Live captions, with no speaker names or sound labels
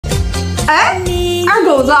哎，二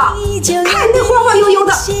狗子，看你那晃晃悠悠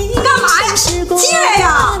的，干嘛呀？进来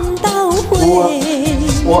呀！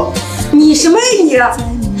你什么呀你？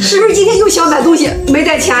是不是今天又想买东西没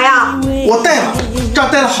带钱呀？我带了，这儿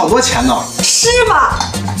带了好多钱呢。是吗？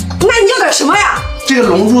那你要点什么呀？这个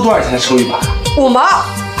龙珠多少钱收一把？5毛。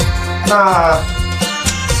那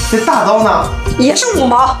这大刀呢？也是5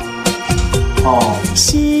毛。哦，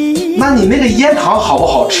那你那个烟糖好不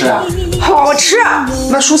好吃啊？好吃。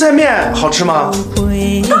那蔬菜面好吃吗？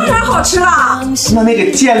当然好吃了。那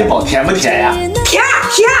个健力宝甜不甜呀？甜。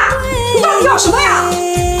你到底要什么呀？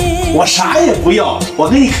我啥也不要，我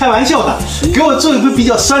跟你开玩笑的，给我做一杯比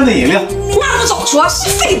较酸的饮料。那不早说，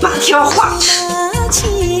费半天话。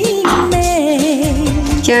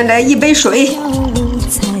先来一杯水，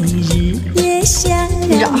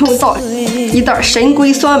然后倒一袋神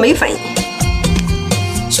龟酸梅粉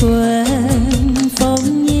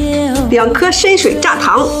，2颗深水榨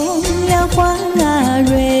糖。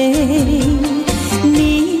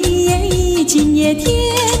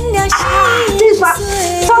真酸，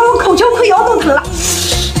酸得我口腔溃疡都疼了。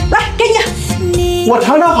来，给你，我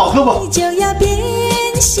尝尝好喝不？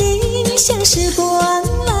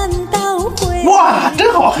哇，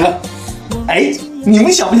真好喝！哎，你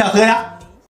们想不想喝呀？